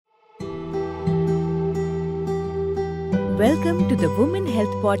Welcome to the Women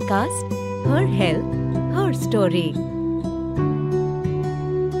Health Podcast, Her Health, Her Story.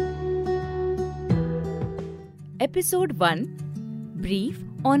 Episode 1, Brief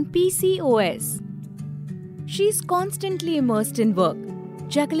on PCOS. She's constantly immersed in work,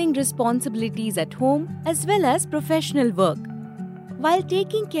 juggling responsibilities at home as well as professional work. While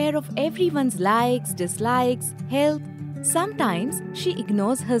taking care of everyone's likes, dislikes, health, sometimes she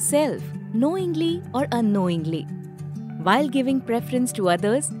ignores herself, knowingly or unknowingly. While giving preference to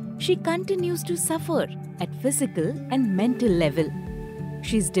others, she continues to suffer at physical and mental level.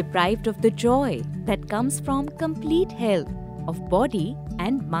 She's deprived of the joy that comes from complete health of body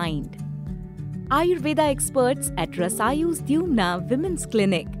and mind. Ayurveda experts at Rasayu's Dyumna Women's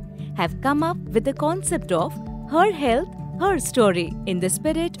Clinic have come up with the concept of Her Health, Her Story in the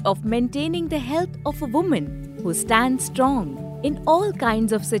spirit of maintaining the health of a woman who stands strong in all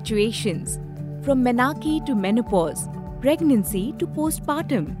kinds of situations, from menarche to menopause, pregnancy to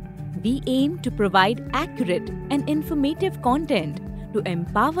postpartum. We aim to provide accurate and informative content to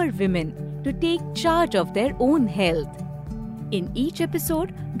empower women to take charge of their own health. In each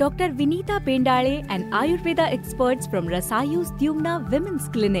episode, Dr. Vinita Pendale and Ayurveda experts from Rasayu's Dyumna Women's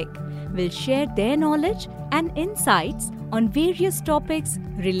Clinic will share their knowledge and insights on various topics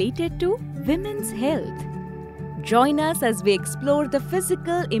related to women's health. Join us as we explore the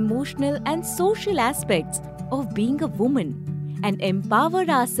physical, emotional, and social aspects of being a woman and empower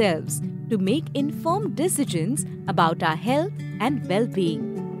ourselves to make informed decisions about our health and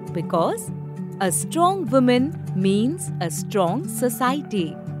well-being. Because a strong woman means a strong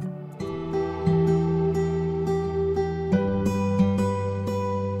society.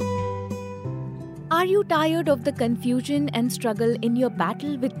 Are you tired of the confusion and struggle in your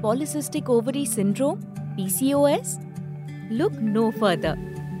battle with polycystic ovary syndrome, PCOS? Look no further,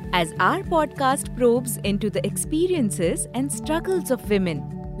 as our podcast probes into the experiences and struggles of women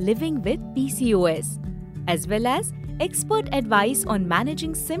living with PCOS, as well as expert advice on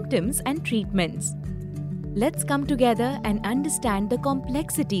managing symptoms and treatments. Let's come together and understand the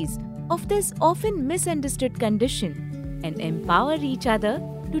complexities of this often misunderstood condition and empower each other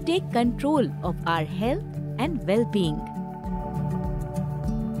to take control of our health and well-being.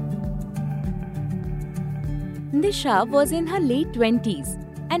 Nisha was in her late 20s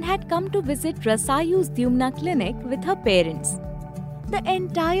and had come to visit Rasayu's Dyumna Clinic with her parents. The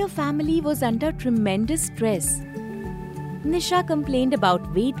entire family was under tremendous stress. Nisha complained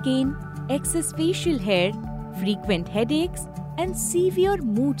about weight gain, excess facial hair, frequent headaches, and severe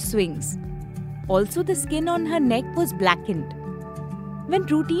mood swings. Also, the skin on her neck was blackened. When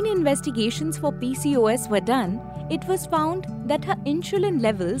routine investigations for PCOS were done, it was found that her insulin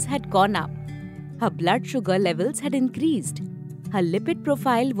levels had gone up. Her blood sugar levels had increased. Her lipid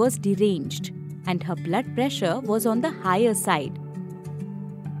profile was deranged, and her blood pressure was on the higher side.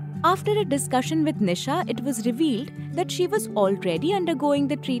 After a discussion with Nisha, it was revealed that she was already undergoing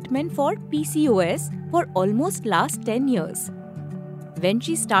the treatment for PCOS for almost last 10 years. When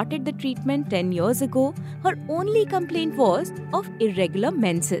she started the treatment 10 years ago, her only complaint was of irregular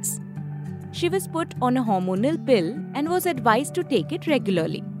menses. She was put on a hormonal pill and was advised to take it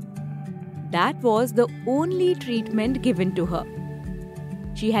regularly. That was the only treatment given to her.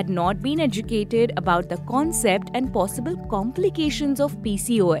 She had not been educated about the concept and possible complications of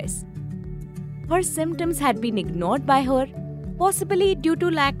PCOS. Her symptoms had been ignored by her, possibly due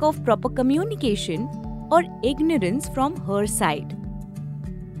to lack of proper communication or ignorance from her side.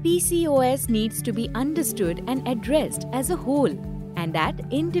 PCOS needs to be understood and addressed as a whole and at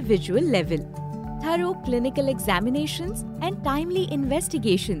individual level. Thorough clinical examinations and timely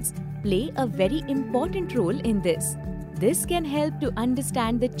investigations play a very important role in this. This can help to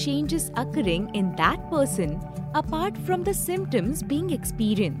understand the changes occurring in that person apart from the symptoms being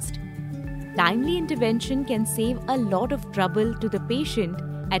experienced. Timely intervention can save a lot of trouble to the patient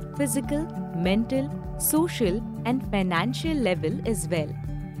at physical, mental, social, and financial level as well.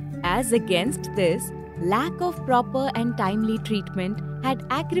 As against this, lack of proper and timely treatment had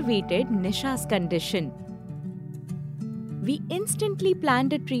aggravated Nisha's condition. We instantly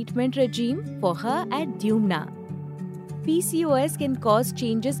planned a treatment regime for her at Dyumna. PCOS can cause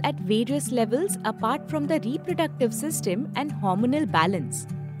changes at various levels apart from the reproductive system and hormonal balance.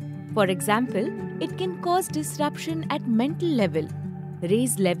 For example, it can cause disruption at mental level,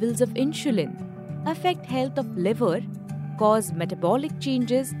 raise levels of insulin, affect health of liver, cause metabolic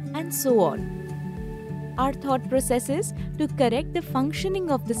changes, and so on. Our thought processes to correct the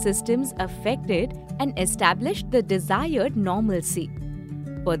functioning of the systems affected and establish the desired normalcy.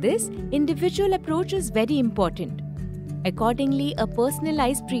 For this, individual approach is very important. Accordingly, a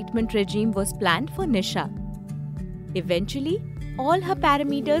personalized treatment regime was planned for Nisha. Eventually, all her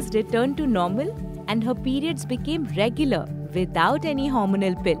parameters returned to normal and her periods became regular without any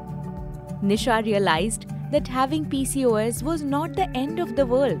hormonal pill. Nisha realized that having PCOS was not the end of the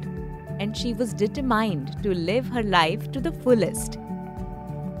world, and she was determined to live her life to the fullest.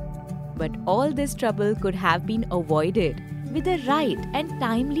 But all this trouble could have been avoided with the right and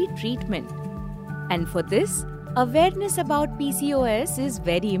timely treatment. And for this, awareness about PCOS is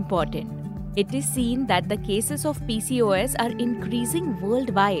very important. It is seen that the cases of PCOS are increasing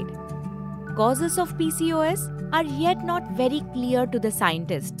worldwide. Causes of PCOS are yet not very clear to the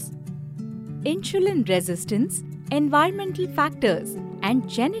scientists. Insulin resistance, environmental factors, and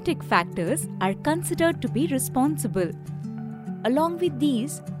genetic factors are considered to be responsible. Along with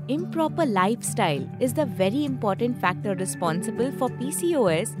these, improper lifestyle is the very important factor responsible for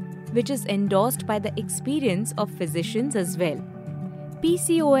PCOS, which is endorsed by the experience of physicians as well.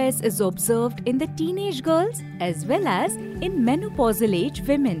 PCOS is observed in the teenage girls as well as in menopausal age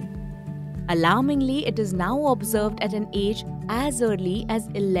women. Alarmingly, it is now observed at an age as early as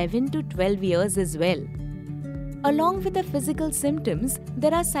 11 to 12 years as well. Along with the physical symptoms,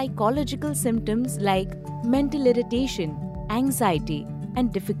 there are psychological symptoms like mental irritation, anxiety,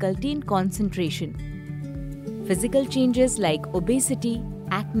 and difficulty in concentration. Physical changes like obesity,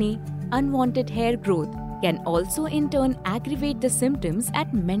 acne, unwanted hair growth can also in turn aggravate the symptoms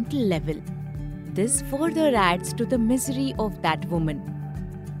at mental level. This further adds to the misery of that woman.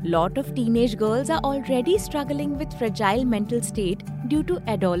 Lot of teenage girls are already struggling with fragile mental state due to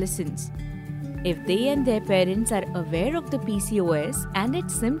adolescence. If they and their parents are aware of the PCOS and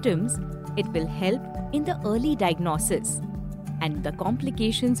its symptoms, it will help in the early diagnosis, and the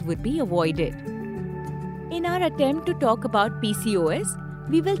complications would be avoided. In our attempt to talk about PCOS,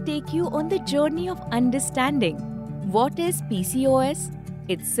 we will take you on the journey of understanding what is PCOS,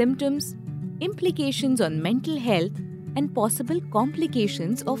 its symptoms, implications on mental health, and possible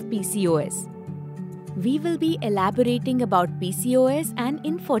complications of PCOS. We will be elaborating about PCOS and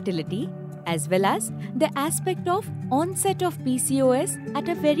infertility, as well as the aspect of onset of PCOS at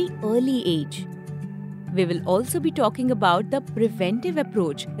a very early age. We will also be talking about the preventive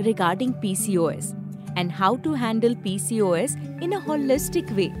approach regarding PCOS and how to handle PCOS in a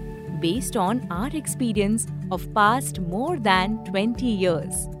holistic way based on our experience of past more than 20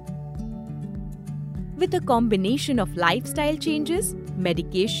 years. With a combination of lifestyle changes,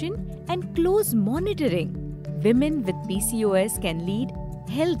 medication, and close monitoring, women with PCOS can lead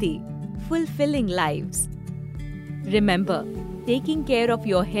healthy, fulfilling lives. Remember, taking care of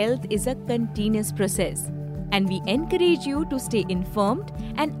your health is a continuous process, and we encourage you to stay informed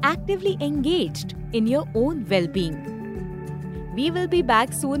and actively engaged in your own well-being. We will be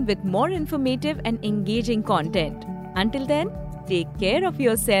back soon with more informative and engaging content. Until then, take care of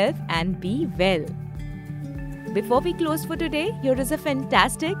yourself and be well. Before we close for today, here is a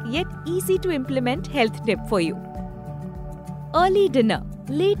fantastic yet easy to implement health tip for you. Early dinner,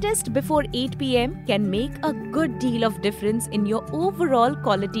 latest before 8 p.m., can make a good deal of difference in your overall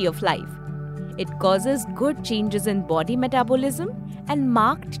quality of life. It causes good changes in body metabolism, and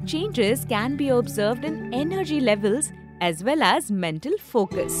marked changes can be observed in energy levels as well as mental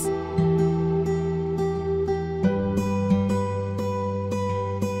focus.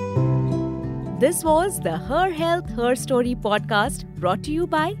 This was the Her Health, Her Story podcast brought to you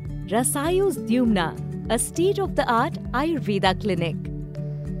by Rasayu's Dyumna, a state-of-the-art Ayurveda clinic.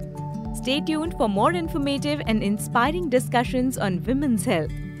 Stay tuned for more informative and inspiring discussions on women's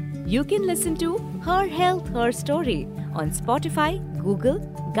health. You can listen to Her Health, Her Story on Spotify, Google,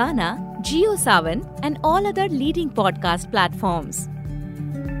 Gaana, JioSaavn, and all other leading podcast platforms.